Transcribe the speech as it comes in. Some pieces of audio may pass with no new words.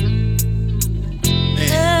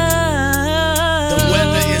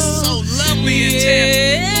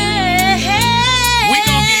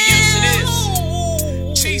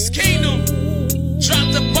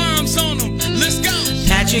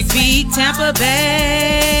Tampa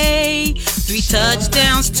Bay. 3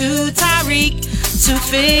 touchdowns to Tyreek, 2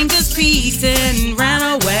 fingers piece and ran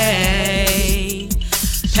away.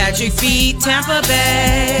 Patrick beat Tampa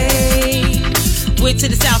Bay. Went to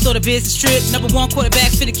the south on a business trip. Number 1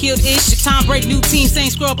 quarterback finna kill ish. Tom Brady, new team, same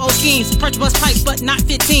scrub, old schemes. Purchase bus pipes, but not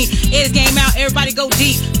 15. Ed's game out, everybody go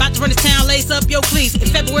deep. About to run this town, lace up your cleats. In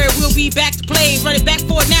February, we'll be back to play. Run it back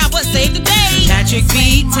for it now, but save the day. Patrick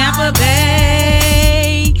beat Tampa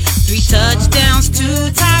Bay. 3 touchdowns to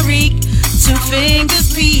Tyreek, 2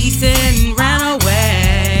 fingers piece and ran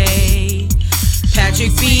away.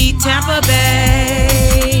 Patrick beat Tampa Bay.